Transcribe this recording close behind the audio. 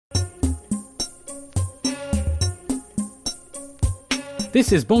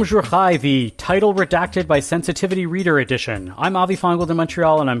This is Bonjour Hi, the title redacted by Sensitivity Reader edition. I'm Avi Feingold in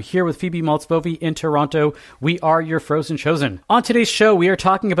Montreal, and I'm here with Phoebe Maltzbovy in Toronto. We are your Frozen Chosen. On today's show, we are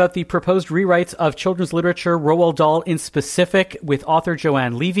talking about the proposed rewrites of children's literature, Roald Dahl in specific, with author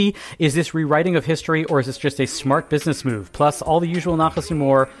Joanne Levy. Is this rewriting of history, or is this just a smart business move? Plus, all the usual nachas and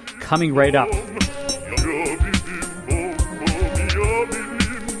more coming right up.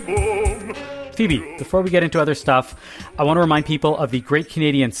 Phoebe, before we get into other stuff, I want to remind people of the Great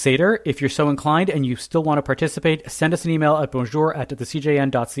Canadian Seder. If you're so inclined and you still want to participate, send us an email at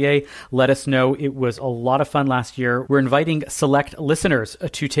bonjour@thecjn.ca. Let us know. It was a lot of fun last year. We're inviting select listeners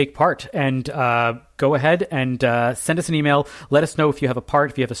to take part, and go ahead and send us an email. Let us know if you have a part,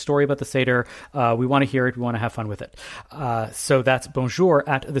 if you have a story about the Seder. We want to hear it. We want to have fun with it. So that's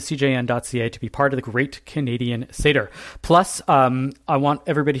bonjour@thecjn.ca to be part of the Great Canadian Seder. Plus, I want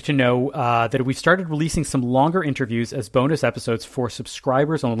everybody to know that we've started releasing some longer interviews as bonus episodes for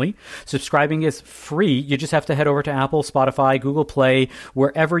subscribers only. Subscribing is free. You just have to head over to Apple, Spotify, Google Play,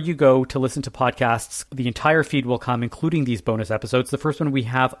 wherever you go to listen to podcasts. The entire feed will come, including these bonus episodes. The first one we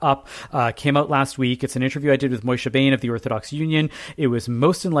have up came out last week. It's an interview I did with Moshe Bain of the Orthodox Union. It was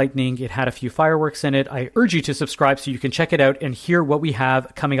most enlightening. It had a few fireworks in it. I urge you to subscribe so you can check it out and hear what we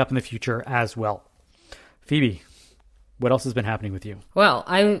have coming up in the future as well. Phoebe, what else has been happening with you? Well,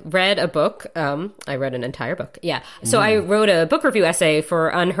 I read a book. I read an entire book. Yeah. So I wrote a book review essay for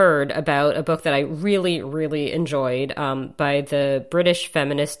Unheard about a book that I really, really enjoyed by the British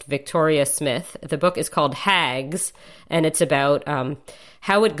feminist Victoria Smith. The book is called Hags, and it's about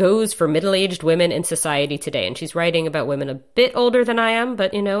how it goes for middle-aged women in society today. And she's writing about women a bit older than I am,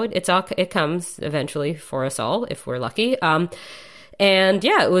 but, you know, it comes eventually for us all if we're lucky. And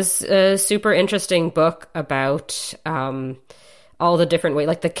yeah, it was a super interesting book about all the different ways,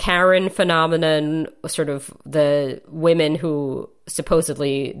 like the Karen phenomenon, sort of the women who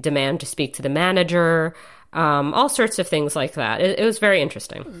supposedly demand to speak to the manager, all sorts of things like that. It was very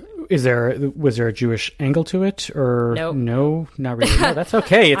interesting. Was there a Jewish angle to it, or nope. No, not really? No, that's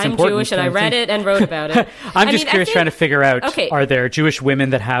okay. It's I'm important. Jewish, and I read it and wrote about it. I'm just curious, trying to figure out: are there Jewish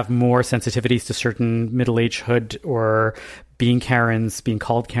women that have more sensitivities to certain middle-aged-hood, or being Karens, being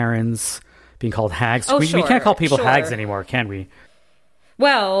called Karens, being called hags? Oh, we can't call people hags anymore, can we?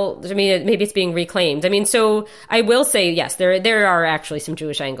 Well, I mean, maybe it's being reclaimed. I mean, so I will say, yes, there are actually some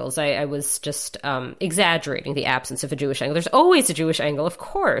Jewish angles. I was just exaggerating the absence of a Jewish angle. There's always a Jewish angle, of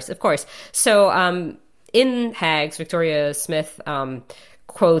course. So in Hags, Victoria Smith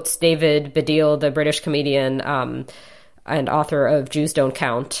quotes David Baddiel, the British comedian and author of Jews Don't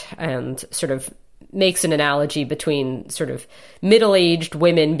Count, and sort of makes an analogy between sort of middle-aged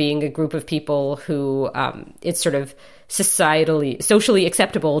women being a group of people who it's sort of socially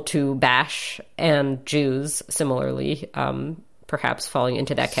acceptable to bash, and Jews similarly perhaps falling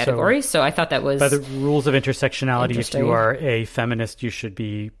into that category. So I thought that was, by the rules of intersectionality, if you are a feminist, you should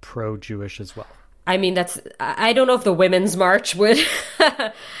be pro-Jewish as well. I mean, I don't know if the Women's March would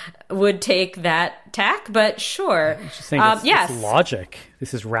would take that tack, but sure. I'm just saying it's logic.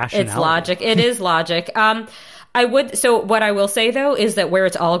 This is rationality. It's logic. It is logic. So what I will say, though, is that where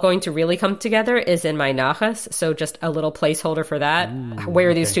it's all going to really come together is in my nachas. So just a little placeholder for that,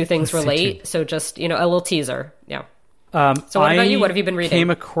 where these two things relate. So just, a little teaser. Yeah. So what about you? What have you been reading?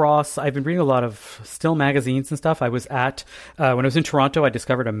 I've been reading a lot of still magazines and stuff. I was when I was in Toronto, I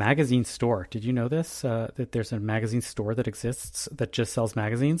discovered a magazine store. Did you know this? That there's a magazine store that exists that just sells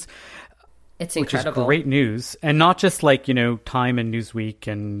magazines. It's incredible. Which is great news. And not just like, Time and Newsweek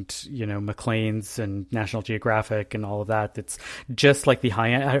and, Maclean's and National Geographic and all of that. It's just like the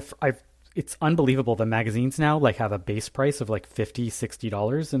high end. It's unbelievable. The magazines now have a base price of like $50,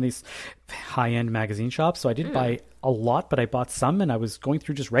 $60 in these high end magazine shops. So I didn't buy a lot, but I bought some, and I was going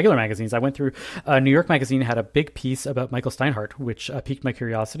through just regular magazines. I went through New York Magazine had a big piece about Michael Steinhardt, which piqued my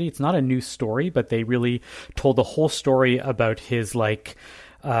curiosity. It's not a new story, but they really told the whole story about his his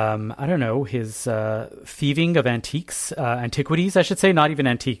thieving of antiquities, I should say, not even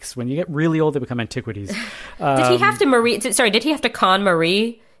antiques. When you get really old, they become antiquities. Did he have to con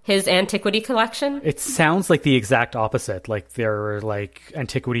Marie his antiquity collection? It sounds like the exact opposite. Like there are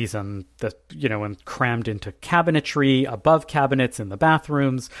antiquities and and crammed into cabinetry, above cabinets in the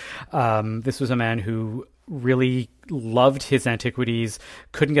bathrooms. This was a man who really loved his antiquities,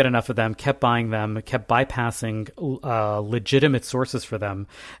 couldn't get enough of them, kept buying them, kept bypassing legitimate sources for them,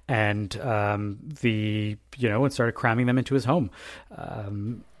 and and started cramming them into his home.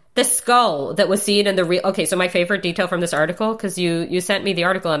 The skull that was seen in the real... Okay, so my favorite detail from this article, because you sent me the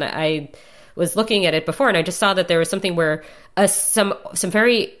article and I was looking at it before, and I just saw that there was something where some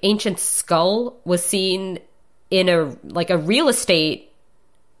very ancient skull was seen in a real estate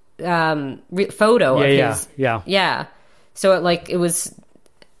photo of Yeah, his. yeah. Yeah. So it was.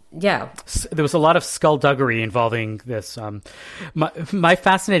 Yeah. There was a lot of skullduggery involving this. My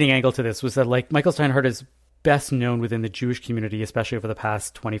fascinating angle to this was that, like, Michael Steinhardt is best known within the Jewish community, especially over the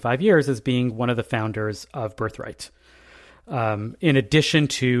past 25 years, as being one of the founders of Birthright. In addition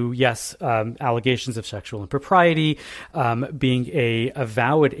to, allegations of sexual impropriety, being a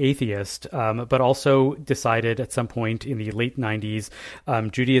avowed atheist, but also decided at some point in the late 90s,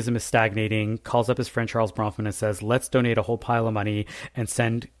 Judaism is stagnating, calls up his friend Charles Bronfman and says, let's donate a whole pile of money and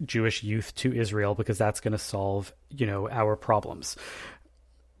send Jewish youth to Israel because that's going to solve, our problems.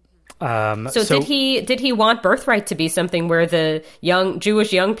 So did he want Birthright to be something where the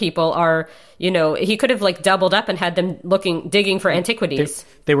Jewish young people are, he could have like doubled up and had them digging for antiquities.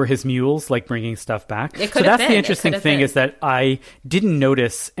 They were his mules, like bringing stuff back. It so could have that's been. The interesting thing is that I didn't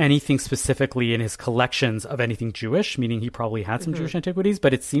notice anything specifically in his collections of anything Jewish, meaning he probably had some Jewish antiquities,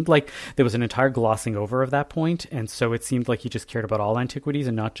 but it seemed like there was an entire glossing over of that point, and so it seemed like he just cared about all antiquities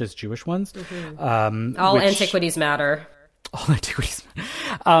and not just Jewish ones. All antiquities matter. All antiquities.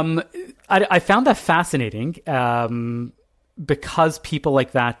 I found that fascinating because people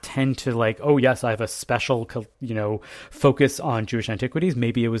like that tend to like, oh yes, I have a special, focus on Jewish antiquities.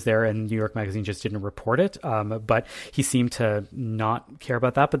 Maybe it was there and New York Magazine just didn't report it. But he seemed to not care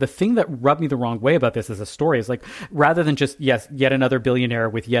about that. But the thing that rubbed me the wrong way about this as a story is like, rather than just, yet another billionaire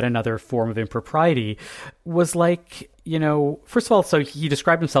with yet another form of impropriety, was like, first of all, so he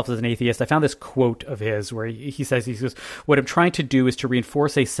described himself as an atheist. I found this quote of his where he says, what I'm trying to do is to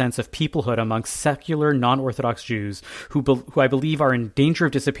reinforce a sense of peoplehood among secular, non-Orthodox Jews who I believe are in danger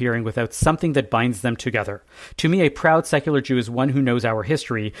of disappearing without something that binds them together. To me, a proud secular Jew is one who knows our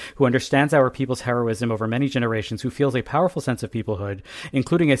history, who understands our people's heroism over many generations, who feels a powerful sense of peoplehood,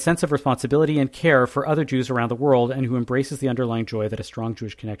 including a sense of responsibility and care for other Jews around the world, and who embraces the underlying joy that a strong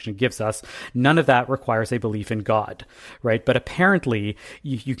Jewish connection gives us. None of that requires a belief in God. Right. But apparently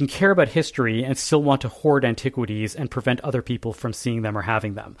you can care about history and still want to hoard antiquities and prevent other people from seeing them or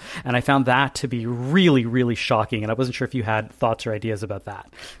having them. And I found that to be really, really shocking. And I wasn't sure if you had thoughts or ideas about that.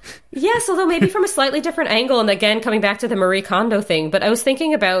 Yes, although maybe from a slightly different angle. And again, coming back to the Marie Kondo thing. But I was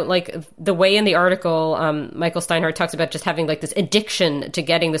thinking about like the way in the article, Michael Steinhardt talks about just having like this addiction to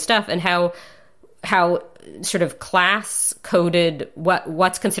getting the stuff and how sort of class coded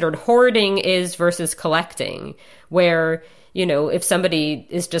what's considered hoarding is versus collecting, where, if somebody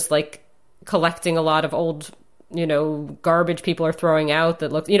is just like collecting a lot of old, garbage people are throwing out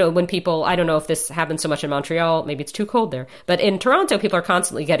that looks, when people, I don't know if this happens so much in Montreal, maybe it's too cold there, but in Toronto, people are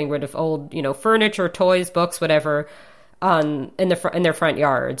constantly getting rid of old, furniture, toys, books, whatever, in their front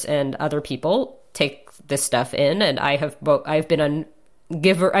yards, and other people take this stuff in, and I've been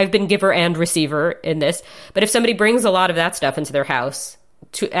giver and receiver in this. But if somebody brings a lot of that stuff into their house,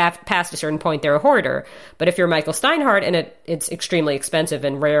 past a certain point, they're a hoarder. But if you're Michael Steinhardt and it's extremely expensive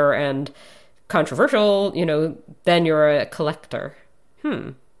and rare and controversial, then you're a collector.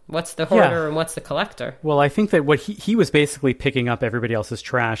 What's the hoarder and what's the collector? Well, I think that what he was basically picking up everybody else's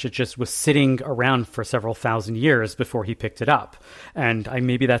trash. It just was sitting around for several thousand years before he picked it up. And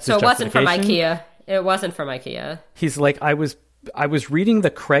maybe that's his justification. So it wasn't from IKEA. It wasn't from IKEA. He's like, I was reading the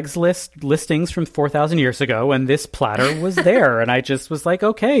Craigslist listings from 4,000 years ago, and this platter was there. And I just was like,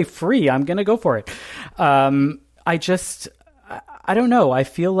 okay, free. I'm going to go for it. I don't know. I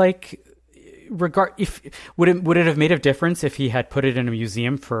feel like would it have made a difference if he had put it in a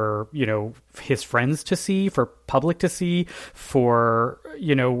museum for, his friends to see, for public to see, for,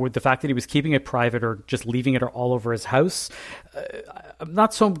 with the fact that he was keeping it private or just leaving it all over his house? I'm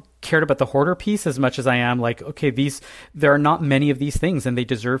not so cared about the hoarder piece as much as I am like, okay, there are not many of these things and they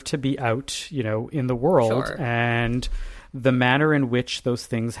deserve to be out, in the world. Sure. And the manner in which those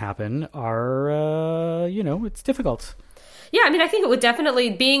things happen are, it's difficult. Yeah, I mean, I think it would definitely,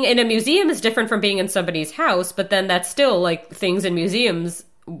 being in a museum is different from being in somebody's house, but then that's still, like, things in museums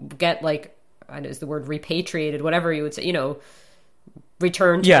get, like, I don't know, is the word repatriated, whatever you would say,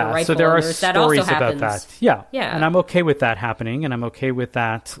 returned to the rightful so there are owners. That stories also about happens. that. Yeah. Yeah. And I'm okay with that happening, and I'm okay with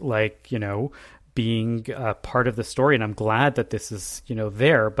that, like, being part of the story, and I'm glad that this is,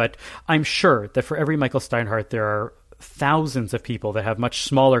 there. But I'm sure that for every Michael Steinhardt, there are thousands of people that have much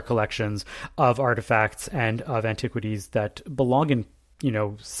smaller collections of artifacts and of antiquities that belong in,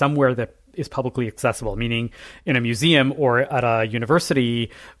 somewhere that is publicly accessible, meaning in a museum or at a university,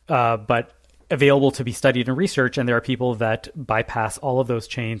 but available to be studied and researched. And there are people that bypass all of those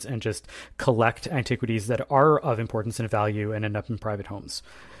chains and just collect antiquities that are of importance and value and end up in private homes.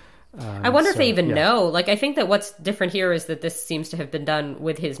 I wonder if they even know. Like, I think that what's different here is that this seems to have been done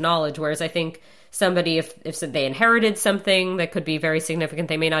with his knowledge, whereas I think somebody, if they inherited something that could be very significant,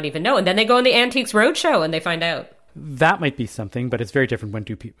 they may not even know. And then they go on the Antiques Roadshow and they find out. That might be something, but it's very different when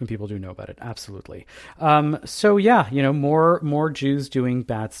people do know about it. Absolutely. So yeah, more Jews doing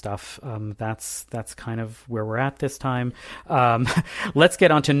bad stuff. That's kind of where we're at this time. Let's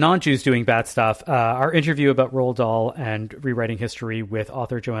get on to non-Jews doing bad stuff. Our interview about Roald Dahl and rewriting history with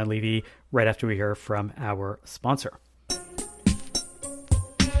author Joanne Levy right after we hear from our sponsor.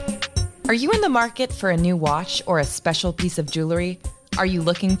 Are you in the market for a new watch or a special piece of jewelry? Are you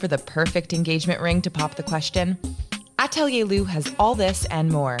looking for the perfect engagement ring to pop the question? Atelier Lou has all this and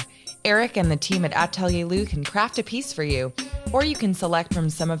more. Eric and the team at Atelier Lou can craft a piece for you, or you can select from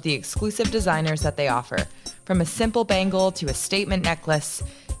some of the exclusive designers that they offer. From a simple bangle to a statement necklace,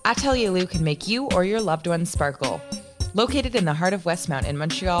 Atelier Lou can make you or your loved ones sparkle. Located in the heart of Westmount in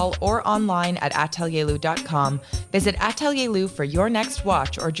Montreal or online at atelierlou.com, visit Atelier Lou for your next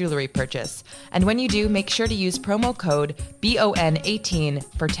watch or jewelry purchase. And when you do, make sure to use promo code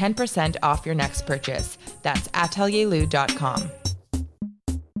BON18 for 10% off your next purchase. That's atelierlou.com.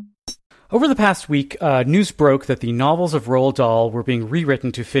 Over the past week, news broke that the novels of Roald Dahl were being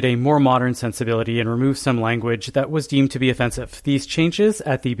rewritten to fit a more modern sensibility and remove some language that was deemed to be offensive. These changes,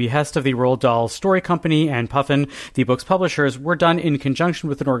 at the behest of the Roald Dahl Story Company and Puffin, the book's publishers, were done in conjunction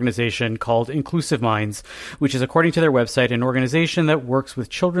with an organization called Inclusive Minds, which is, according to their website, an organization that works with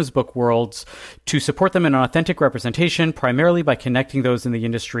children's book worlds to support them in an authentic representation, primarily by connecting those in the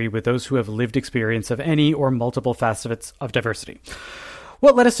industry with those who have lived experience of any or multiple facets of diversity.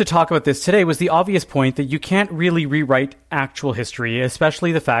 What led us to talk about this today was the obvious point that you can't really rewrite actual history,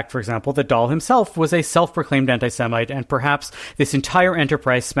 especially the fact, for example, that Dahl himself was a self-proclaimed anti-Semite, and perhaps this entire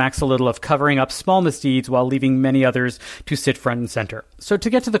enterprise smacks a little of covering up small misdeeds while leaving many others to sit front and center. So to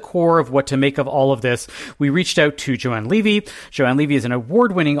get to the core of what to make of all of this, we reached out to Joanne Levy. Joanne Levy is an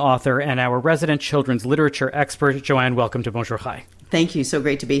award-winning author and our resident children's literature expert. Joanne, welcome to Bonjour Chai. Thank you. So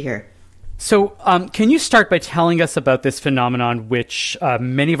great to be here. So can you start by telling us about this phenomenon, which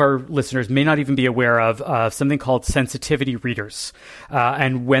many of our listeners may not even be aware of, something called sensitivity readers,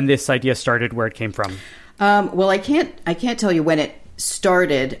 and when this idea started, where it came from? Well, I can't tell you when it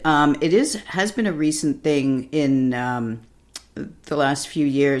started. It has been a recent thing in the last few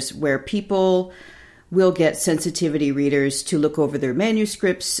years where people will get sensitivity readers to look over their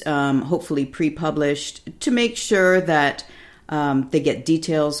manuscripts, hopefully pre-published, to make sure that they get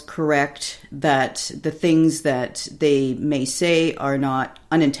details correct, that the things that they may say are not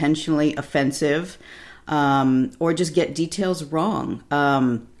unintentionally offensive, or just get details wrong.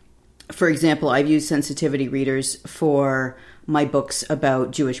 For example, I've used sensitivity readers for my books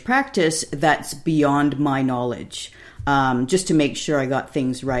about Jewish practice that's beyond my knowledge, just to make sure I got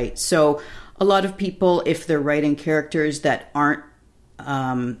things right. So a lot of people, if they're writing characters that aren't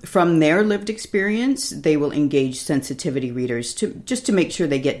from their lived experience, they will engage sensitivity readers to make sure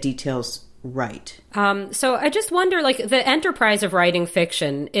they get details right. So I just wonder, like, the enterprise of writing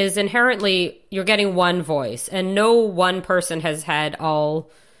fiction is inherently you're getting one voice, and no one person has had all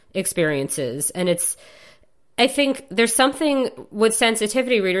experiences. And I think there's something with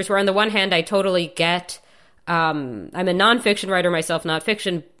sensitivity readers where on the one hand, I totally get, I'm a nonfiction writer myself, not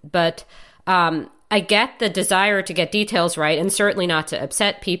fiction, but I get the desire to get details right, and certainly not to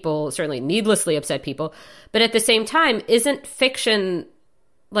upset people, certainly needlessly upset people. But at the same time, isn't fiction,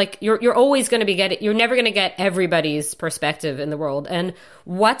 like, you're always going to be you're never going to get everybody's perspective in the world. And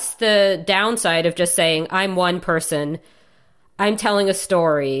what's the downside of just saying, I'm one person, I'm telling a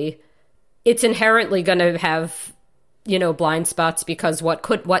story? It's inherently going to have, blind spots, because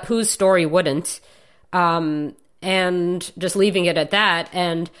whose story wouldn't? And just leaving it at that,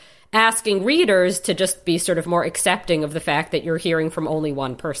 and asking readers to just be sort of more accepting of the fact that you're hearing from only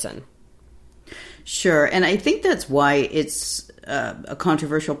one person. Sure. And I think that's why it's a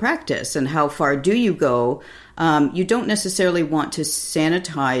controversial practice. And how far do you go? You don't necessarily want to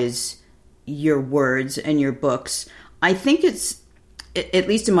sanitize your words and your books. I think it's, at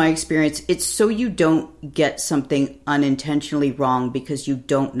least in my experience, it's so you don't get something unintentionally wrong because you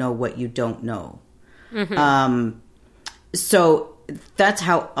don't know what you don't know. Mm-hmm. So that's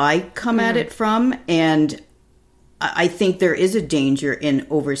how I come at it from. And I think there is a danger in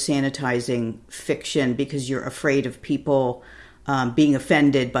over sanitizing fiction because you're afraid of people being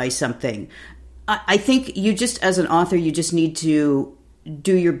offended by something. I think you just, as an author, you just need to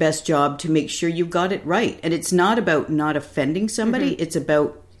do your best job to make sure you got it right. And it's not about not offending somebody. Mm-hmm. It's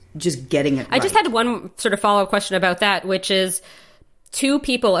about just getting it right. I just had one sort of follow-up question about that, which is, two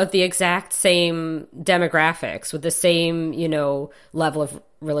people of the exact same demographics with the same, level of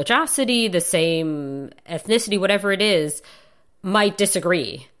religiosity, the same ethnicity, whatever it is, might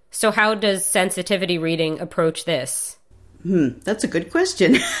disagree. So how does sensitivity reading approach this? That's a good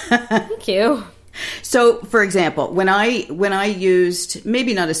question. Thank you. So, for example, when I used,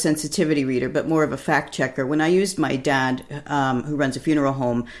 maybe not a sensitivity reader, but more of a fact checker, when I used my dad, who runs a funeral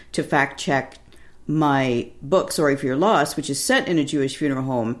home, to fact check my book, Sorry for Your Loss, which is set in a Jewish funeral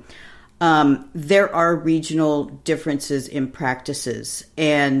home, there are regional differences in practices.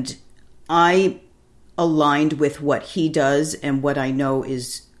 And I aligned with what he does and what I know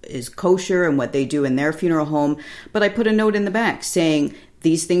is kosher and what they do in their funeral home. But I put a note in the back saying,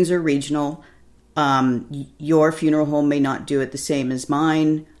 these things are regional. Your funeral home may not do it the same as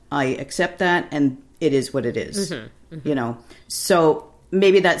mine. I accept that, and it is what it is. So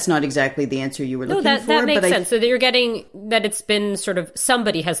maybe that's not exactly the answer you were looking for. That makes sense. So that you're getting that it's been sort of,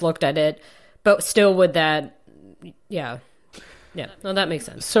 somebody has looked at it, but still with that, yeah. No, that makes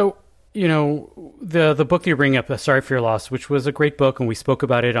sense. So, the book you bring up, Sorry for Your Loss, which was a great book, and we spoke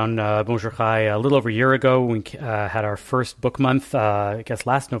about it on Bonjour Chai a little over a year ago. We had our first book month, I guess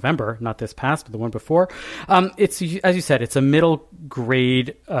last November, not this past, but the one before. It's, as you said, it's a middle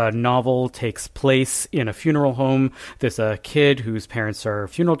grade novel, takes place in a funeral home. There's a kid whose parents are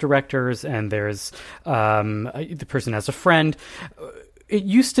funeral directors, and there's the person has a friend. It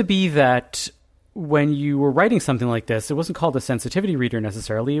used to be that when you were writing something like this, it wasn't called a sensitivity reader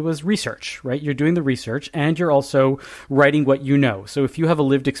necessarily. It was research, right? You're doing the research and you're also writing what you know. So if you have a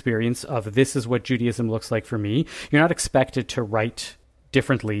lived experience of this is what Judaism looks like for me, you're not expected to write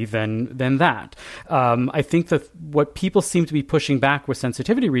differently than that. I think that what people seem to be pushing back with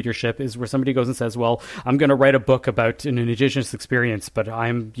sensitivity readership is where somebody goes and says, well, I'm going to write a book about an Indigenous experience, but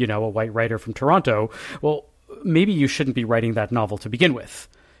I'm, a white writer from Toronto. Well, maybe you shouldn't be writing that novel to begin with.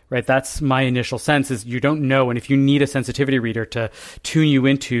 Right, that's my initial sense, is you don't know. And if you need a sensitivity reader to tune you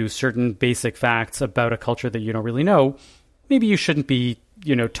into certain basic facts about a culture that you don't really know, maybe you shouldn't be,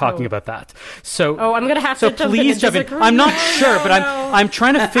 talking about that. So, I'm going to have to please jump in. I'm not sure, but I'm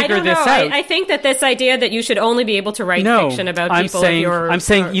trying to figure this out. I think that this idea that you should only be able to write fiction about people I'm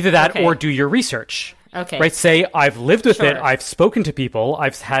saying either that or do your research. Okay. Right. Say, I've lived with it. I've spoken to people.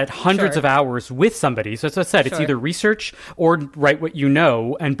 I've had hundreds of hours with somebody. So as I said, it's either research or write what you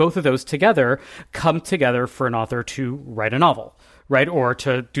know. And both of those together come together for an author to write a novel, right? Or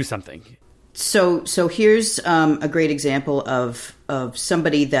to do something. So here's a great example of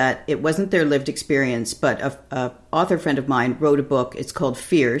somebody that it wasn't their lived experience, but a author friend of mine wrote a book. It's called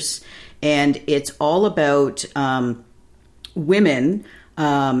Fierce. And it's all about women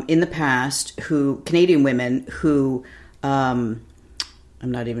in the past, Canadian women who, I'm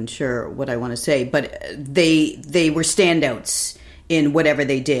not even sure what I want to say, but they were standouts in whatever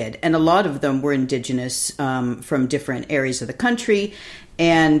they did. And a lot of them were Indigenous from different areas of the country.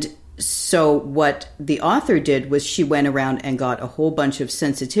 And so what the author did was she went around and got a whole bunch of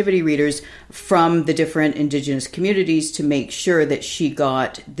sensitivity readers from the different Indigenous communities to make sure that she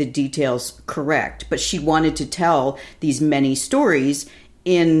got the details correct. But she wanted to tell these many stories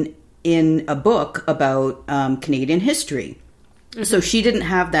in a book about Canadian history. Mm-hmm. So she didn't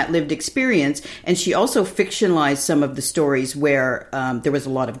have that lived experience, and she also fictionalized some of the stories where there was a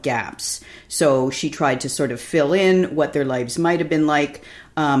lot of gaps. So she tried to sort of fill in what their lives might have been like,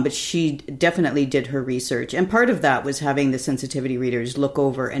 but she definitely did her research. And part of that was having the sensitivity readers look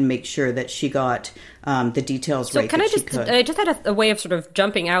over and make sure that she got the details right. So I just had a way of sort of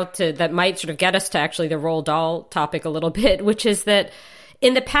jumping out to that might sort of get us to actually the Roald Dahl topic a little bit, which is that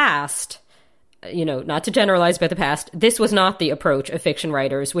in the past, not to generalize about the past, this was not the approach of fiction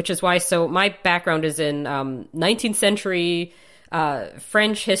writers, which is why, so my background is in 19th century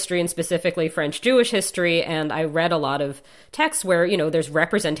French history, and specifically French Jewish history, and I read a lot of texts where, there's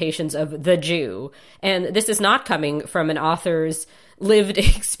representations of the Jew, and this is not coming from an author's lived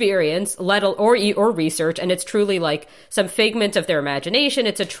experience, or research, and it's truly like some figment of their imagination,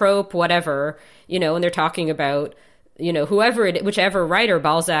 it's a trope, whatever, and they're talking about whichever writer,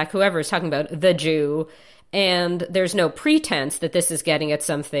 Balzac, whoever is talking about the Jew, and there's no pretense that this is getting at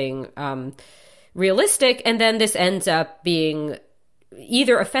something realistic, and then this ends up being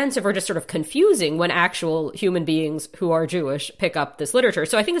either offensive or just sort of confusing when actual human beings who are Jewish pick up this literature.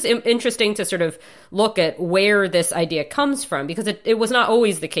 So I think it's interesting to sort of look at where this idea comes from, because it was not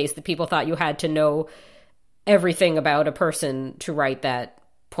always the case that people thought you had to know everything about a person to write that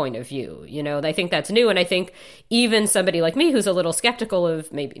point of view. I think that's new, and I think even somebody like me who's a little skeptical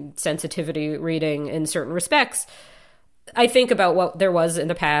of maybe sensitivity reading in certain respects, I think about what there was in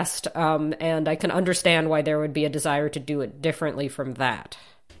the past, and I can understand why there would be a desire to do it differently from that.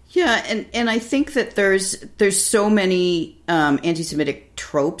 Yeah, and I think that there's so many anti-Semitic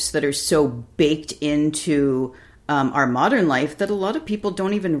tropes that are so baked into our modern life that a lot of people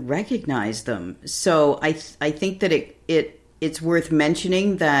don't even recognize them. So I think that it's worth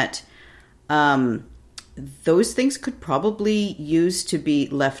mentioning that those things could probably use to be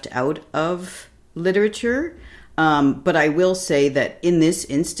left out of literature. But I will say that in this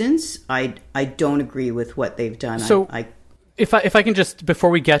instance, I don't agree with what they've done. So if I can just, before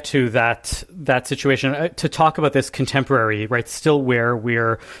we get to that situation, to talk about this contemporary, right, still where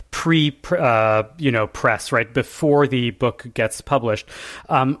we're press, right, before the book gets published,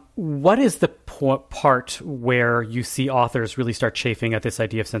 what is the part where you see authors really start chafing at this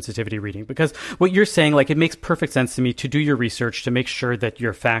idea of sensitivity reading? Because what you're saying, like, it makes perfect sense to me to do your research, to make sure that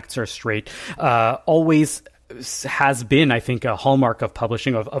your facts are straight, always has been, I think, a hallmark of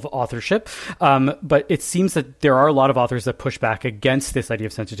publishing, of authorship. But it seems that there are a lot of authors that push back against this idea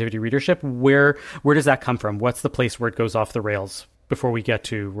of sensitivity readership. Where does that come from? What's the place where it goes off the rails before we get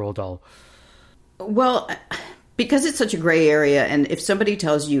to Roald Dahl? Well, because it's such a gray area, and if somebody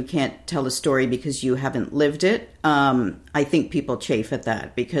tells you can't tell a story because you haven't lived it, I think people chafe at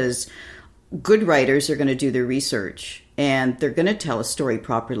that, because good writers are going to do their research and they're going to tell a story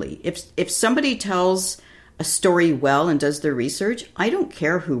properly. If somebody tells a story well and does their research, I don't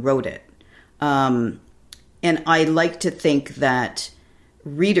care who wrote it. And I like to think that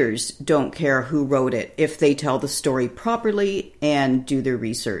readers don't care who wrote it if they tell the story properly and do their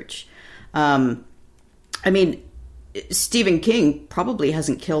research. I mean, Stephen King probably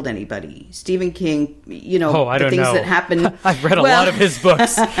hasn't killed anybody. Stephen King, the things that happen. I've read a lot of his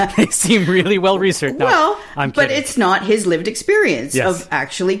books. They seem really well researched. No, well, I'm kidding. But it's not his lived experience Yes. of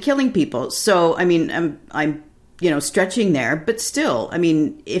actually killing people. So, I mean, I'm stretching there, but still, I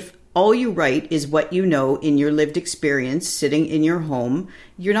mean, if all you write is what you know in your lived experience sitting in your home,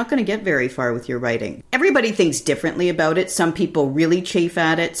 you're not going to get very far with your writing. Everybody thinks differently about it. Some people really chafe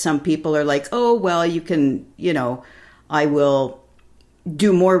at it. Some people are like, oh, well, you can, I will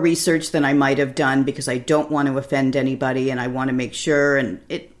do more research than I might have done because I don't want to offend anybody and I want to make sure. And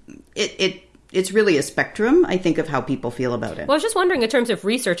it's really a spectrum, I think, of how people feel about it. Well, I was just wondering, in terms of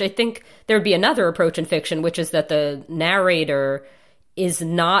research, I think there would be another approach in fiction, which is that the narrator is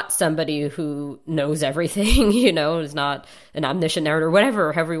not somebody who knows everything, is not an omniscient narrator,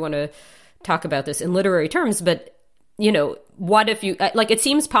 whatever, however you want to talk about this in literary terms. But, what if you, it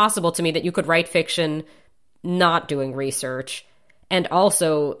seems possible to me that you could write fiction not doing research and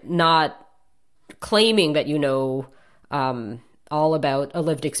also not claiming that all about a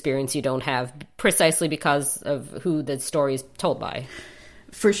lived experience you don't have, precisely because of who the story is told by.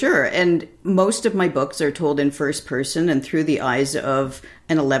 For sure. And most of my books are told in first person and through the eyes of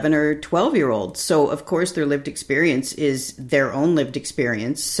an 11 or 12-year-old. So, of course, their lived experience is their own lived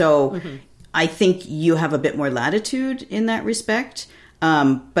experience. So I think you have a bit more latitude in that respect.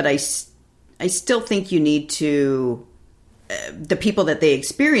 But I still think you need to, the people that they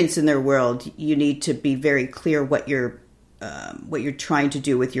experience in their world, you need to be very clear what you're trying to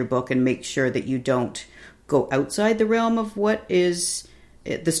do with your book and make sure that you don't go outside the realm of what is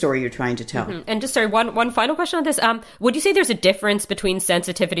the story you're trying to tell. Mm-hmm. And just one final question on this. Would you say there's a difference between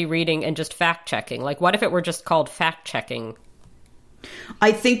sensitivity reading and just fact-checking? Like, what if it were just called fact-checking?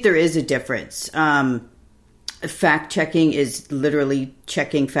 I think there is a difference. Fact-checking is literally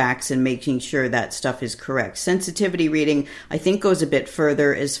checking facts and making sure that stuff is correct. Sensitivity reading, I think, goes a bit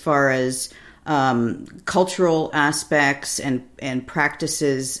further as far as cultural aspects and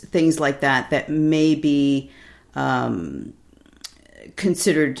practices, things like that may be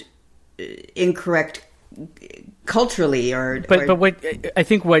considered incorrect culturally but what I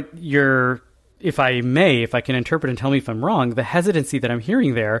think what you're, if I can interpret and tell me if I'm wrong, the hesitancy that I'm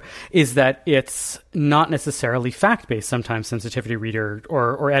hearing there is that it's not necessarily fact-based. Sometimes sensitivity reader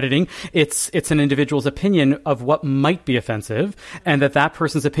or editing, it's an individual's opinion of what might be offensive, and that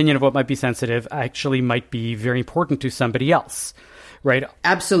person's opinion of what might be sensitive actually might be very important to somebody else. Right.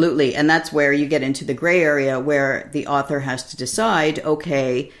 Absolutely. And that's where you get into the gray area where the author has to decide,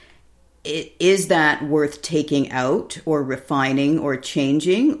 okay, is that worth taking out or refining or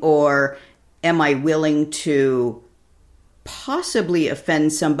changing, or am I willing to possibly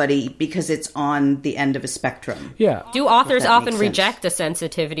offend somebody because it's on the end of a spectrum? Yeah. Do authors often reject a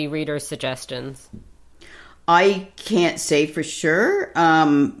sensitivity reader's suggestions? I can't say for sure,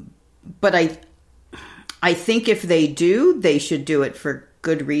 but I think if they do, they should do it for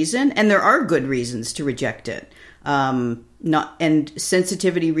good reason, and there are good reasons to reject it. And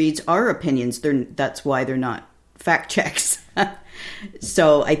sensitivity reads are opinions. That's why they're not fact checks.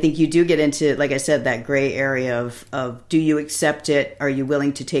 So I think you do get into, like I said, that gray area of do you accept it? Are you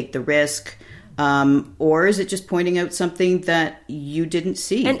willing to take the risk? Or is it just pointing out something that you didn't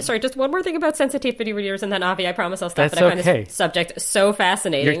see? And sorry, just one more thing about sensitivity readers, and then Avi, I promise I'll stop. That's but I find okay. this subject so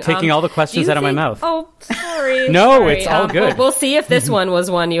fascinating. You're taking all the questions out of my mouth. Oh, sorry. No, sorry. it's all good. We'll see if this one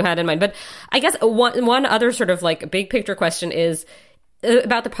was one you had in mind. But I guess one other sort of like big picture question is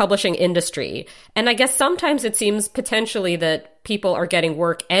about the publishing industry. And I guess sometimes it seems potentially that people are getting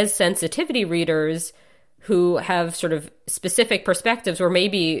work as sensitivity readers who have sort of specific perspectives, where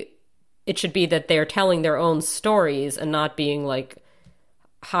maybe it should be that they're telling their own stories and not being like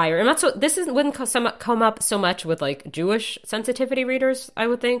higher. And that's what this wouldn't come up so much with like Jewish sensitivity readers, I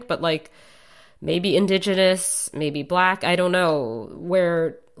would think, but like maybe Indigenous, maybe Black, I don't know,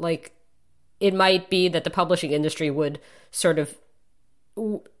 where like it might be that the publishing industry would sort of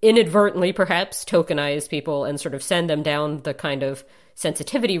inadvertently perhaps tokenize people and sort of send them down the kind of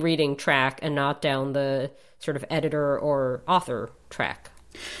sensitivity reading track and not down the sort of editor or author track.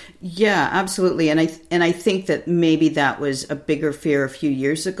 Yeah, absolutely. And I think that maybe that was a bigger fear a few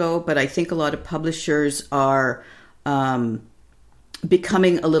years ago, but I think a lot of publishers are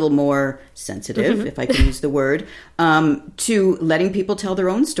becoming a little more sensitive, if I can use the word, to letting people tell their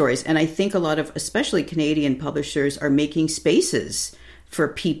own stories. And I think a lot of, especially Canadian publishers, are making spaces for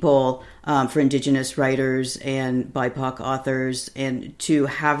people, for Indigenous writers and BIPOC authors, and to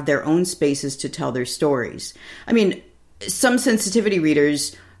have their own spaces to tell their stories. I mean, some sensitivity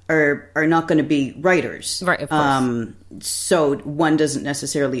readers are not going to be writers. Right, of course. So one doesn't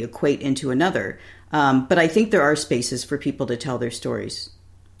necessarily equate into another. But I think there are spaces for people to tell their stories.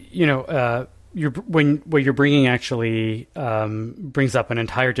 You know, what you're bringing actually brings up an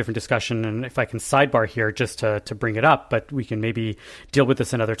entire different discussion. And if I can sidebar here just to bring it up, but we can maybe deal with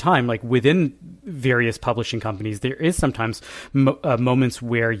this another time. Like within various publishing companies, there is sometimes moments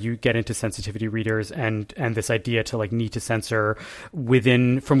where you get into sensitivity readers and this idea to like need to censor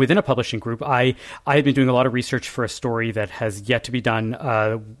from within a publishing group. I had been doing a lot of research for a story that has yet to be done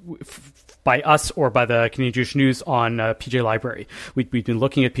by us or by the Canadian Jewish News on PJ Library. We've been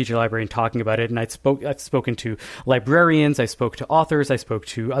looking at PJ Library and talking about it, and I've spoken to librarians, I spoke to authors, I spoke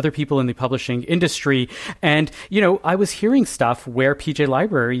to other people in the publishing industry, and, you know, I was hearing stuff where PJ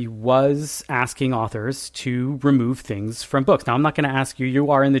Library was asking authors to remove things from books. Now, I'm not going to ask you, you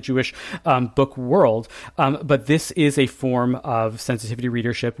are in the Jewish book world, but this is a form of sensitivity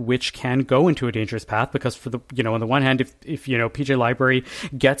readership which can go into a dangerous path, because on the one hand, if PJ Library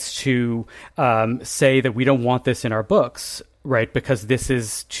gets to say that we don't want this in our books, right, because this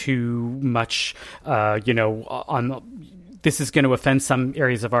is too much, this is going to offend some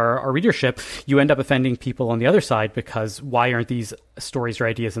areas of our readership, you end up offending people on the other side, because why aren't these stories or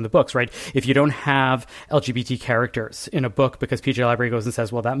ideas in the books, right? If you don't have LGBT characters in a book because PJ Library goes and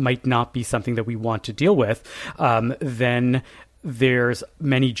says, well, that might not be something that we want to deal with, then there's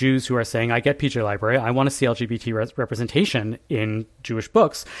many Jews who are saying, I get PJ Library, I want to see LGBT representation in Jewish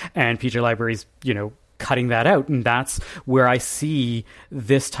books, and PJ Library's, cutting that out. And that's where I see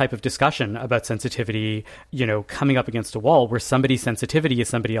this type of discussion about sensitivity, coming up against a wall, where somebody's sensitivity is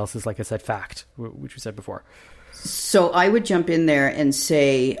somebody else's, like I said, fact, which we said before. So I would jump in there and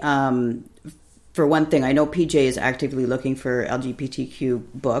say, for one thing, I know PJ is actively looking for LGBTQ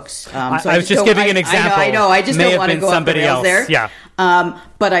books. So I was just giving an example. I know. I just don't want to go off the rails there. Yeah.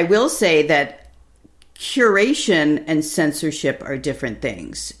 But I will say that curation and censorship are different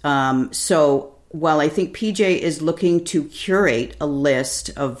things. So while I think PJ is looking to curate a list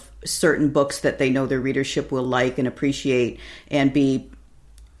of certain books that they know their readership will like and appreciate and be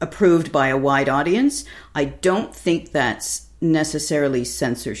approved by a wide audience, I don't think that's necessarily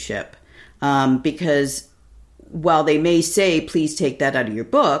censorship. Because while they may say, please take that out of your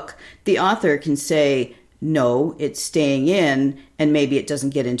book, the author can say, no, it's staying in, and maybe it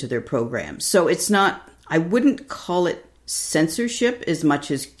doesn't get into their program. So it's not, I wouldn't call it censorship as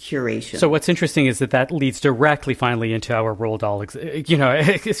much as curation. So what's interesting is that leads directly finally into our Roald Dahl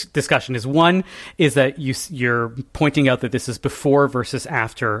discussion. One is that you're pointing out that this is before versus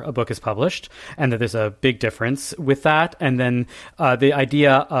after a book is published, and that there's a big difference with that. And then the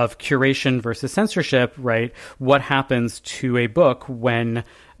idea of curation versus censorship, right? What happens to a book when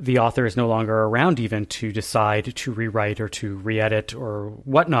the author is no longer around even to decide to rewrite or to re-edit or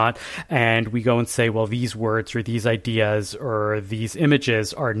whatnot, and we go and say, well, these words or these ideas or these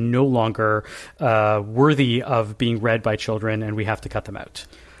images are no longer worthy of being read by children, and we have to cut them out.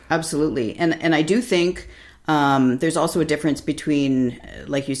 Absolutely. And I do think There's also a difference between,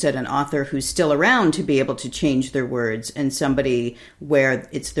 like you said, an author who's still around to be able to change their words and somebody where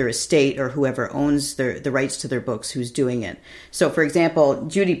it's their estate or whoever owns the rights to their books who's doing it. So, for example,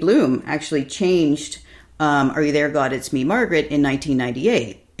 Judy Blume actually changed Are You There, God? It's Me, Margaret in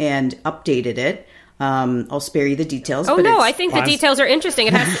 1998 and updated it. I'll spare you the details. Oh, no, I think the details are interesting.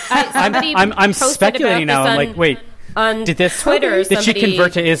 It has, I'm speculating now. I'm like, wait. On did this Twitter, did she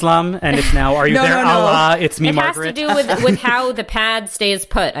convert to Islam and it's now Are You There, Allah? It's Me, Margaret. It has to do with how the pad stays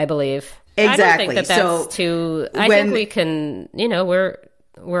put, I believe. Exactly. I don't think that's too. I think we can. We're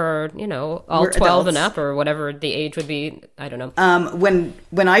all 12 adults. and up or whatever the age would be. I don't know.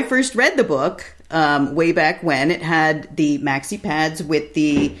 When I first read the book, way back when, it had the maxi pads with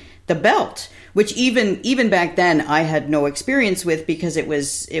the belt, which even back then I had no experience with because it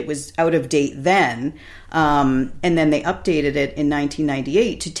was out of date then. And then they updated it in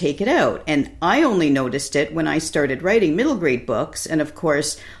 1998 to take it out. And I only noticed it when I started writing middle grade books. And of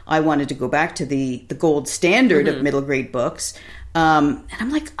course, I wanted to go back to the gold standard of middle grade books. And I'm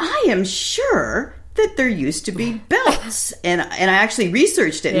like, I am sure that there used to be belts. and I actually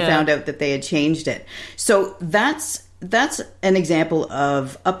researched it and found out that they had changed it. So that's an example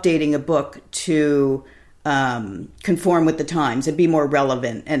of updating a book to conform with the times and be more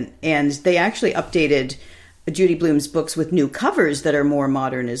relevant. And they actually updated Judy Blume's books with new covers that are more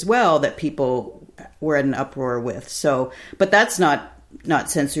modern as well, that people were at an uproar with. So, but that's not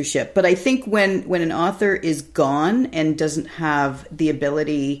censorship. But I think when an author is gone and doesn't have the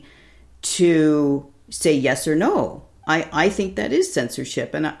ability to say yes or no, I think that is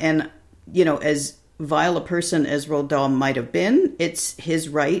censorship. And as vile a person as Roald Dahl might have been, it's his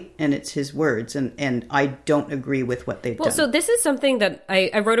right and it's his words, and I don't agree with what they've done. So this is something that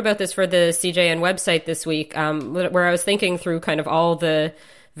I wrote about this for the CJN website this week, where I was thinking through kind of all the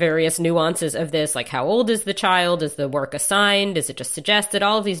various nuances of this, like how old is the child, is the work assigned, is it just suggested,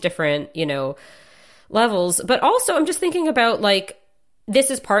 all of these different, levels. But also I'm just thinking about, like,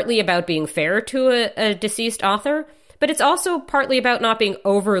 this is partly about being fair to a deceased author, but it's also partly about not being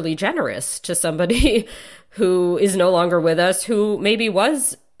overly generous to somebody who is no longer with us, who maybe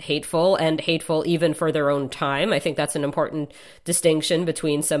was hateful even for their own time. I think that's an important distinction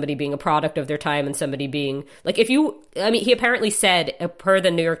between somebody being a product of their time and somebody being, like, he apparently said, per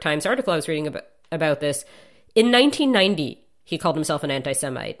the New York Times article I was reading about this, in 1990, he called himself an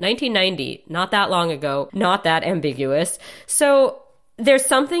anti-Semite. 1990, not that long ago, not that ambiguous. So there's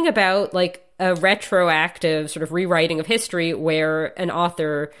something about, like, a retroactive sort of rewriting of history where an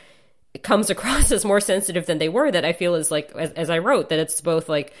author comes across as more sensitive than they were, that I feel is, like, as I wrote, that it's both,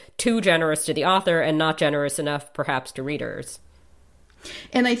 like, too generous to the author and not generous enough perhaps to readers.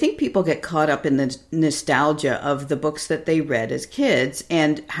 And I think people get caught up in the nostalgia of the books that they read as kids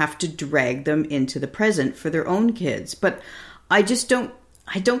and have to drag them into the present for their own kids. But I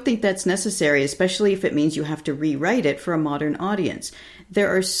don't think that's necessary, especially if it means you have to rewrite it for a modern audience.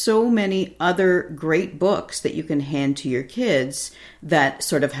 There are so many other great books that you can hand to your kids that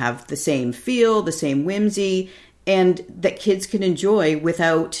sort of have the same feel, the same whimsy, and that kids can enjoy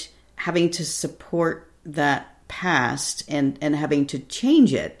without having to support that past and having to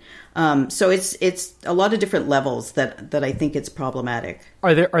change it. So it's a lot of different levels that I think it's problematic.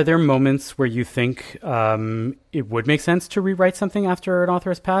 Are there moments where you think it would make sense to rewrite something after an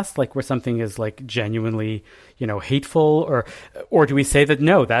author has passed, like where something is, like, genuinely, hateful, or do we say that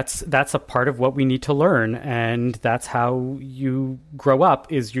no, that's a part of what we need to learn, and that's how you grow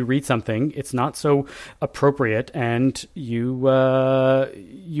up, is you read something, it's not so appropriate, and you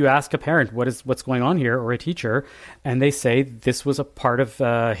ask a parent what's going on here, or a teacher, and they say this was a part of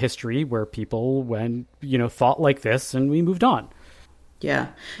history where people thought like this, and we moved on. Yeah.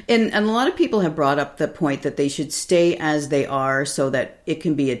 And a lot of people have brought up the point that they should stay as they are so that it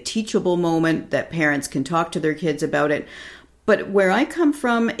can be a teachable moment, that parents can talk to their kids about it. But where I come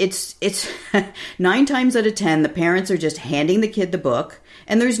from, it's 9 times out of 10, the parents are just handing the kid the book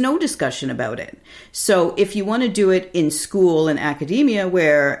and there's no discussion about it. So if you want to do it in school and academia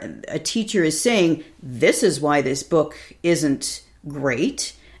where a teacher is saying, this is why this book isn't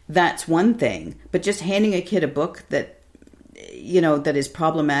great, that's one thing. But just handing a kid a book that is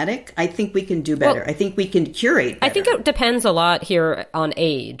problematic, I think we can do better. Well, I think we can curate better. I think it depends a lot here on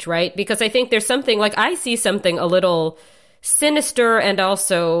age, right? Because I think there's something, like, I see something a little sinister and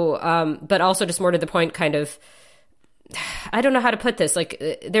also, but also just more to the point, kind of, I don't know how to put this. Like,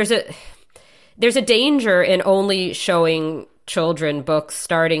 there's a danger in only showing children books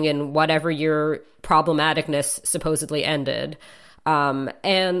starting in whatever your problematicness supposedly ended. And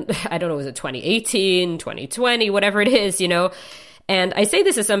I don't know, was it 2018, 2020, whatever it is, And I say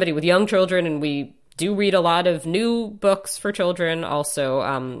this as somebody with young children, and we do read a lot of new books for children,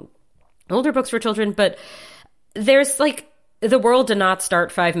 also older books for children, but there's like, the world did not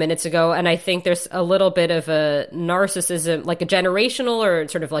start 5 minutes ago, and I think there's a little bit of a narcissism, like a generational or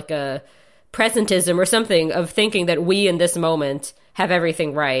sort of like a presentism or something of thinking that we in this moment have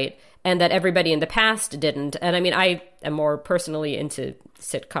everything right and that everybody in the past didn't. And I mean, I am more personally into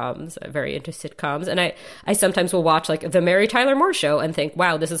sitcoms, very into sitcoms, and I sometimes will watch like the Mary Tyler Moore Show and think,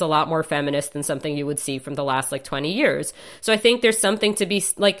 wow, this is a lot more feminist than something you would see from the last like 20 years. So I think there's something to be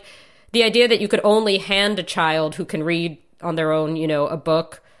like, the idea that you could only hand a child who can read on their own, you know, a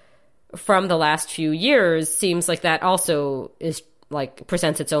book from the last few years seems like that also is like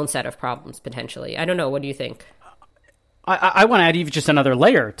presents its own set of problems potentially. I don't know. What do you think? I want to add even just another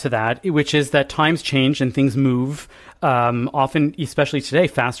layer to that, which is that times change and things move, often, especially today,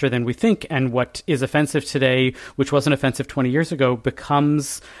 faster than we think. And what is offensive today, which wasn't offensive 20 years ago,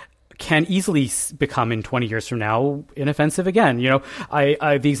 can easily become in 20 years from now inoffensive again. You know,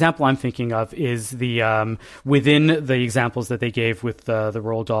 the example I'm thinking of is the within the examples that they gave with the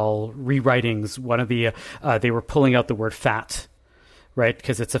Roald Dahl rewritings. One of the they were pulling out the word fat, right,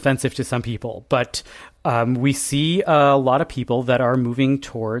 because it's offensive to some people. But we see a lot of people that are moving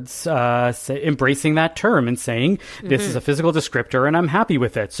towards embracing that term and saying this is a physical descriptor, and I'm happy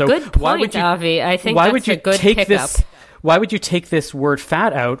with it. So good point, Avi. I think that's a good pickup. Why would you take this word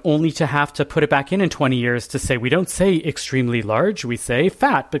fat out only to have to put it back in 20 years to say we don't say extremely large, we say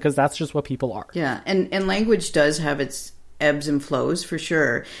fat, because that's just what people are. Yeah, and language does have its ebbs and flows for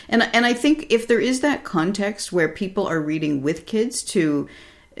sure. And I think if there is that context where people are reading with kids to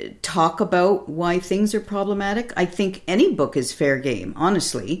talk about why things are problematic, I think any book is fair game,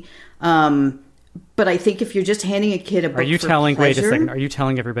 honestly. But I think if you're just handing a kid a book wait a second, are you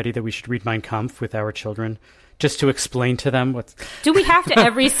telling everybody that we should read Mein Kampf with our children? Just to explain to them what's... Do we have to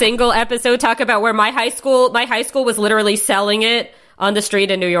every single episode talk about where my high school was literally selling it on the street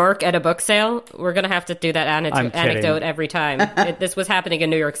in New York at a book sale? We're going to have to do that anecdote every time. This was happening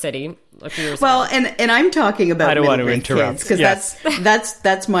in New York City a few years ago. And I'm talking about I don't want to interrupt because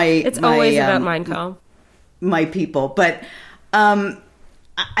that's my it's always about Mein Kampf. My people, but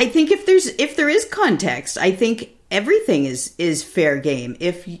I think if there is context, I think everything is fair game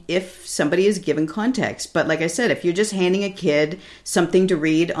if somebody is given context. But like I said, if you're just handing a kid something to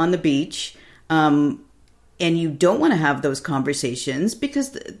read on the beach, and you don't want to have those conversations,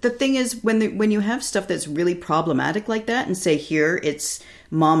 because the thing is, when you have stuff that's really problematic like that, and say here it's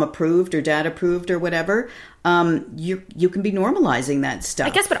mom approved or dad approved or whatever, you can be normalizing that stuff. I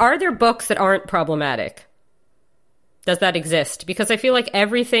guess, but are there books that aren't problematic? Does that exist? Because I feel like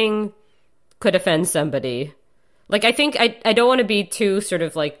everything could offend somebody. Like, I think I don't want to be too sort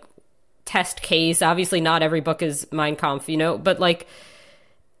of like test case. Obviously, not every book is Mein Kampf, you know, but like,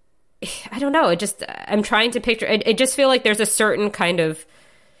 I don't know. I'm trying to picture. I just feel like there's a certain kind of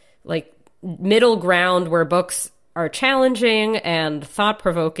like middle ground where books are challenging and thought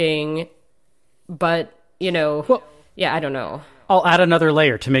provoking, but you know, I don't know. I'll add another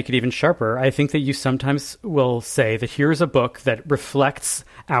layer to make it even sharper. I think that you sometimes will say that here's a book that reflects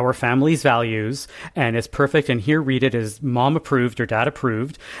our family's values and is perfect, and here, read it as mom approved or dad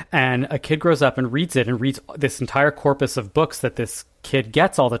approved. And a kid grows up and reads it and reads this entire corpus of books that this kid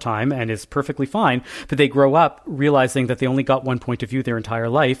gets all the time and is perfectly fine. But they grow up realizing that they only got one point of view their entire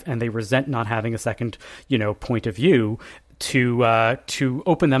life, and they resent not having a second, point of view to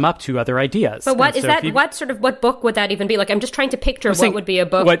open them up to other ideas. But what book would that even be? Like, I'm just trying to picture what would be a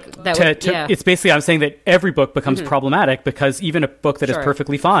book It's basically, I'm saying that every book becomes problematic because even a book that is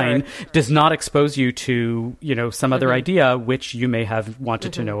perfectly fine does not expose you to, some other idea which you may have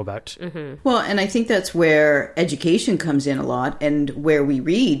wanted to know about. Well, and I think that's where education comes in a lot, and where we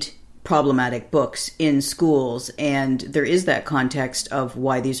read problematic books in schools, and there is that context of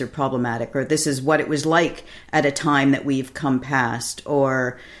why these are problematic, or this is what it was like at a time that we've come past,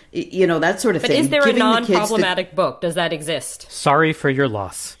 or that sort of thing. But is there a non-problematic book? Does that exist? Sorry for your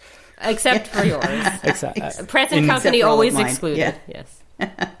loss. Except for yours. Present company always excluded. Yeah. Yes.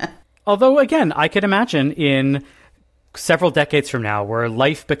 Although, again, I could imagine in several decades from now where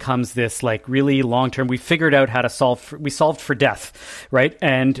life becomes this like really long-term, we figured out how to we solved for death, right?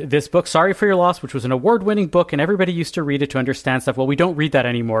 And this book, Sorry for Your Loss, which was an award-winning book and everybody used to read it to understand stuff. Well, we don't read that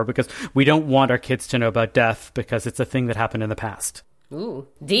anymore because we don't want our kids to know about death because it's a thing that happened in the past. Ooh,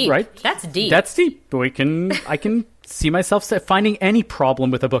 deep. Right? That's deep. That's deep. I can see myself finding any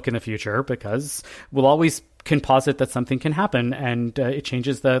problem with a book in the future because we'll always can posit that something can happen, and it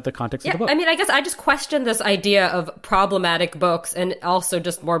changes the context of the book. I mean, I guess I just question this idea of problematic books, and also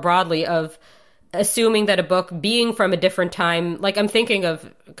just more broadly of assuming that a book being from a different time, like I'm thinking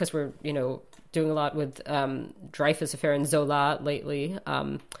of, because we're, doing a lot with Dreyfus Affair and Zola lately,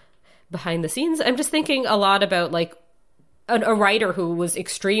 behind the scenes. I'm just thinking a lot about like a writer who was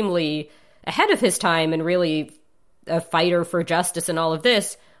extremely ahead of his time and really a fighter for justice and all of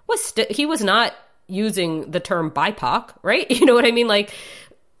this. He was not using the term BIPOC, right? You know what I mean? Like,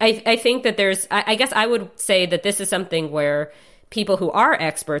 I think that I guess I would say that this is something where people who are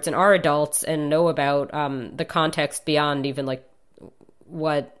experts and are adults and know about the context beyond even like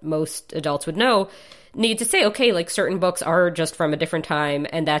what most adults would know need to say, okay, like certain books are just from a different time,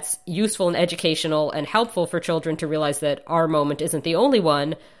 and that's useful and educational and helpful for children to realize that our moment isn't the only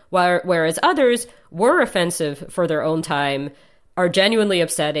one, whereas others were offensive for their own time, are genuinely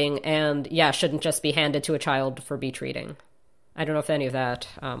upsetting, and shouldn't just be handed to a child for beach reading. I don't know if any of that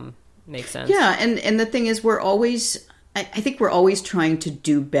makes sense. Yeah, and the thing is, I think we're always trying to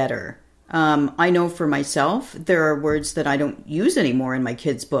do better. I know for myself, there are words that I don't use anymore in my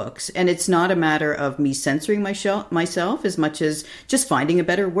kids' books. And it's not a matter of me censoring myself as much as just finding a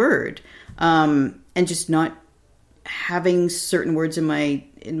better word. And just not having certain words in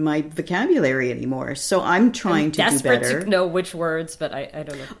my vocabulary anymore. So I'm trying to do better. Desperate to know which words, but I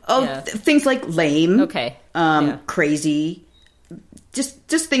don't know. Oh, things like lame. Okay. Crazy.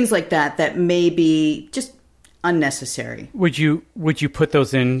 Just things like that may be just unnecessary. Would you put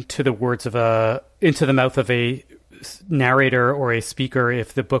those into the mouth of a narrator or a speaker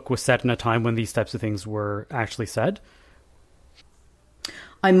if the book was set in a time when these types of things were actually said?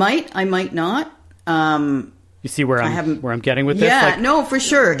 I might not. You see where I'm getting with this? Yeah, like, no, for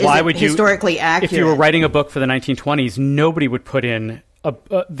sure. Why would you historically accurate? If you were writing a book for the 1920s, nobody would put in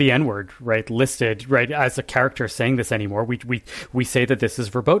the N-word, right, listed, right, as a character saying this anymore. We say that this is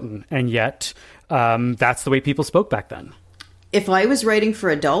verboten, and yet that's the way people spoke back then. If I was writing for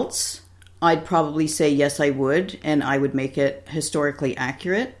adults, I'd probably say yes, I would, and I would make it historically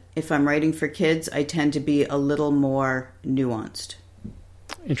accurate. If I'm writing for kids, I tend to be a little more nuanced.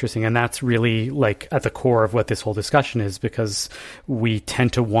 Interesting. And that's really like at the core of what this whole discussion is, because we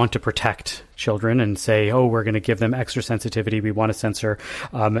tend to want to protect children and say, oh, we're going to give them extra sensitivity. We want to censor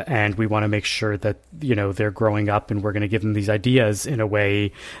and we want to make sure that, they're growing up, and we're going to give them these ideas in a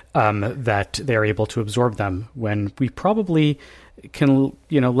way that they're able to absorb them, when we probably can,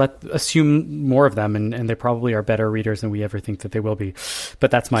 assume more of them, and they probably are better readers than we ever think that they will be. But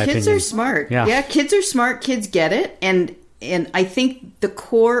that's my opinion. Kids are smart. Yeah, kids are smart. Kids get it. And I think the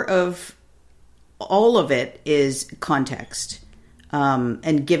core of all of it is context,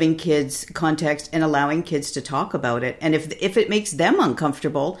 and giving kids context and allowing kids to talk about it. And if it makes them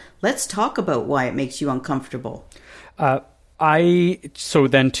uncomfortable, let's talk about why it makes you uncomfortable. So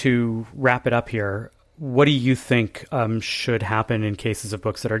then to wrap it up here, what do you think should happen in cases of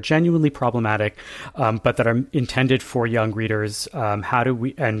books that are genuinely problematic, but that are intended for young readers?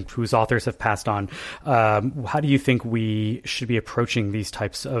 And whose authors have passed on? How do you think we should be approaching these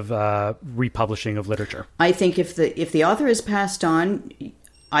types of republishing of literature? I think if the author has passed on,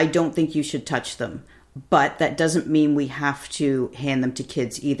 I don't think you should touch them. But that doesn't mean we have to hand them to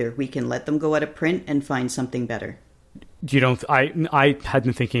kids either. We can let them go out of print and find something better. I had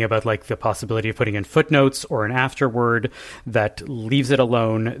been thinking about like the possibility of putting in footnotes or an afterword that leaves it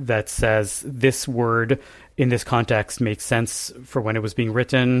alone, that says this word in this context makes sense for when it was being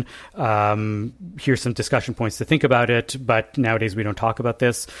written. Here's some discussion points to think about it, but nowadays we don't talk about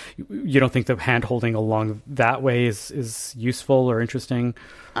this. You don't think the hand-holding along that way is useful or interesting?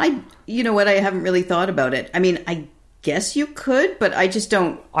 You know what? I haven't really thought about it. I mean, I guess you could, but I just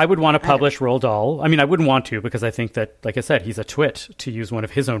don't. I would want to publish Roald Dahl. I mean, I wouldn't want to, because I think that, like I said, he's a twit, to use one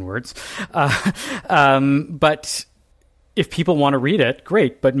of his own words. But if people want to read it,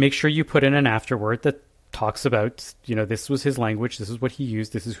 great. But make sure you put in an afterword that talks about, this was his language, this is what he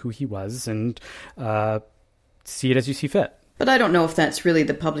used, this is who he was, and see it as you see fit. But I don't know if that's really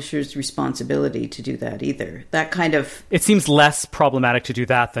the publisher's responsibility to do that either. That kind of... It seems less problematic to do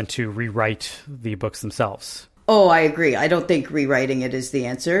that than to rewrite the books themselves. Oh, I agree. I don't think rewriting it is the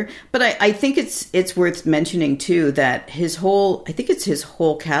answer. But I think it's worth mentioning, too, that his whole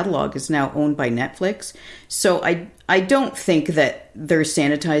catalog is now owned by Netflix. So I don't think that they're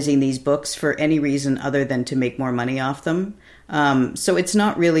sanitizing these books for any reason other than to make more money off them. So it's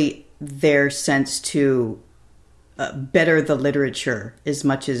not really their sense to better the literature as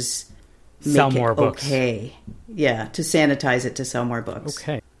much as sell more books. Okay. Yeah, to sanitize it to sell more books.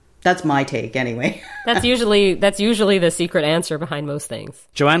 Okay. That's my take, anyway. That's usually the secret answer behind most things.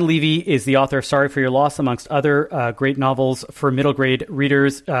 Joanne Levy is the author of Sorry for Your Loss, amongst other great novels for middle grade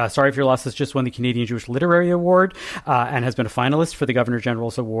readers. Sorry for Your Loss has just won the Canadian Jewish Literary Award and has been a finalist for the Governor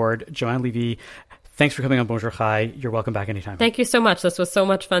General's Award. Joanne Levy, Thanks for coming on Bonjour Chai. You're welcome back anytime. Thank you so much. This was so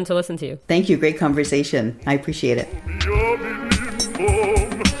much fun to listen to you. Thank you. Great conversation. I appreciate it.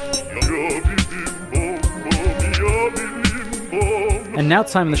 And now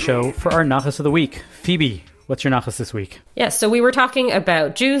it's time on the show for our Nachas of the Week. Phoebe, what's your Nachas this week? Yes, so we were talking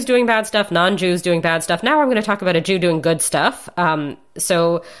about Jews doing bad stuff, non-Jews doing bad stuff. Now I'm going to talk about a Jew doing good stuff.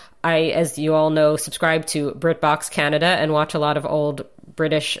 So I, as you all know, subscribe to BritBox Canada and watch a lot of old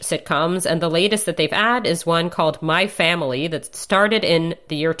British sitcoms. And the latest that they've had is one called My Family that started in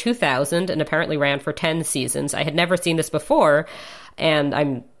the year 2000 and apparently ran for 10 seasons. I had never seen this before, and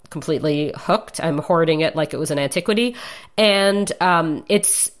I'm completely hooked. I'm hoarding it like it was an antiquity. And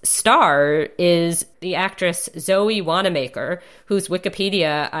its star is the actress Zoe Wanamaker, whose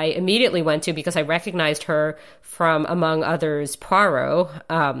Wikipedia I immediately went to because I recognized her from, among others, Poirot.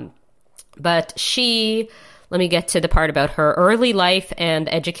 But she... Let me get to the part about her early life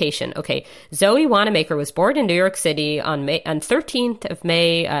and education. Okay, Zoe Wanamaker was born in New York City on 13th of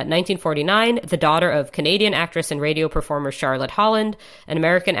May, 1949, the daughter of Canadian actress and radio performer Charlotte Holland, an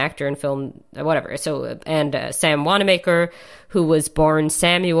American actor and film, whatever. So, and Sam Wanamaker, who was born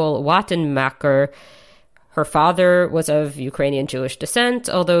Samuel Wattenmacher. Her father was of Ukrainian Jewish descent,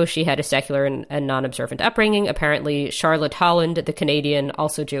 although she had a secular and non-observant upbringing. Apparently, Charlotte Holland, the Canadian,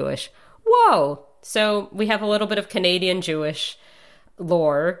 also Jewish. Whoa! So we have a little bit of Canadian Jewish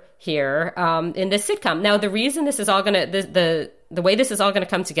lore here in this sitcom. Now, the reason this is all going to, the way this is all going to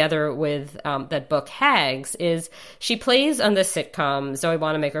come together with that book Hags is she plays on the sitcom, Zoe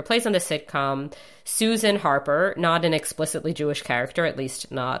Wanamaker plays on the sitcom Susan Harper, not an explicitly Jewish character, at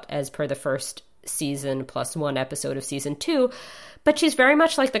least not as per the first season plus one episode of season 2, but she's very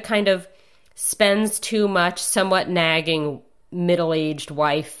much like the kind of spends too much, somewhat nagging middle-aged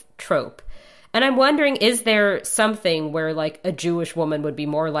wife trope. And I'm wondering, is there something where, like, a Jewish woman would be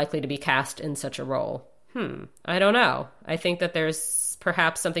more likely to be cast in such a role? I don't know. I think that there's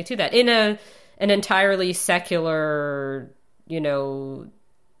perhaps something to that. In an entirely secular,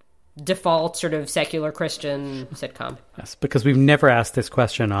 default sort of secular Christian sitcom. Yes, because we've never asked this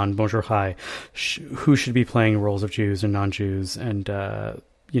question on Bonjour Chai. Who should be playing roles of Jews and non-Jews? And...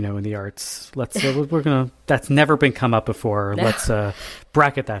 in the arts, that's never been come up before. No. Let's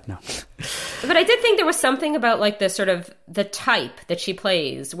bracket that now. But I did think there was something about like the sort of the type that she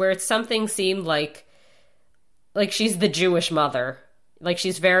plays where it's something seemed like she's the Jewish mother. Like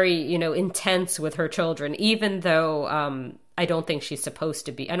she's very, intense with her children, even though I don't think she's supposed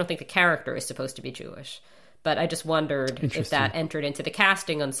to be. I don't think the character is supposed to be Jewish. But I just wondered if that entered into the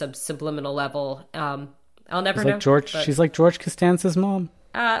casting on some subliminal level. I'll never know. She's like George Costanza's mom.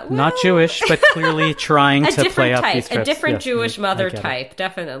 Not Jewish, but clearly trying to play up these tropes. A different Jewish mother type,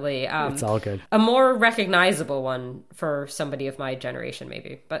 definitely. It's all good. A more recognizable one for somebody of my generation,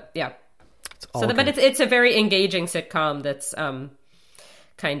 maybe. But yeah. But it's a very engaging sitcom that's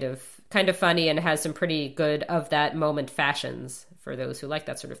kind of funny and has some pretty good of that moment fashions for those who like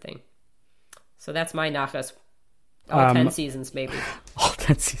that sort of thing. So that's my nachas. All 10 seasons, maybe. All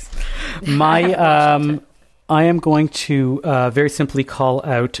 10 seasons. I am going to very simply call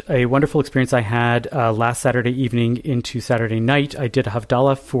out a wonderful experience I had last Saturday evening into Saturday night. I did a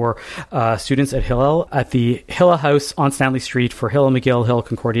Havdalah for students at Hillel at the Hillel House on Stanley Street for Hillel McGill, Hillel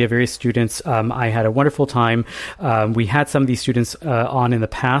Concordia, various students. I had a wonderful time. We had some of these students on in the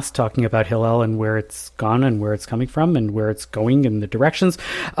past talking about Hillel and where it's gone and where it's coming from and where it's going and the directions.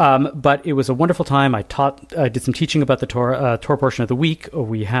 But it was a wonderful time. I did some teaching about the Torah portion of the week.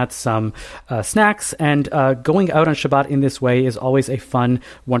 We had some snacks and going out on Shabbat in this way is always a fun,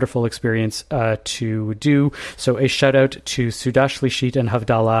 wonderful experience to do. So a shout out to Sudash Lishit and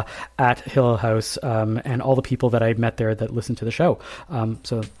Havdalah at Hillel House and all the people that I met there that listened to the show.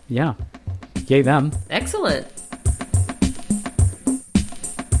 So yeah, yay them. Excellent.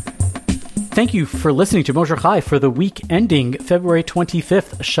 Thank you for listening to Bonjour Chai for the week ending February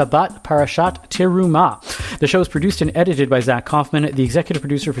 25th, Shabbat Parashat Terumah. The show is produced and edited by Zach Kaufman. The executive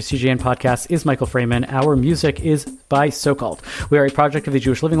producer for CJN Podcasts is Michael Freeman. Our music is by So-Called. We are a project of the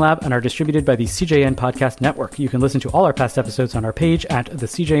Jewish Living Lab and are distributed by the CJN Podcast Network. You can listen to all our past episodes on our page at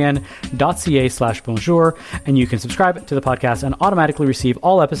thecjn.ca/bonjour, and you can subscribe to the podcast and automatically receive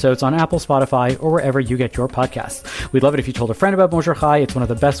all episodes on Apple, Spotify, or wherever you get your podcasts. We'd love it if you told a friend about Bonjour Chai. It's one of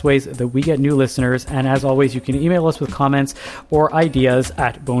the best ways that we get new listeners, and as always, you can email us with comments or ideas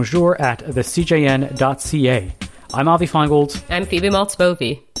at bonjour@thecjn.ca. I'm Avi Feingold. I'm Phoebe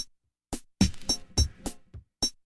Maltz-Bovey.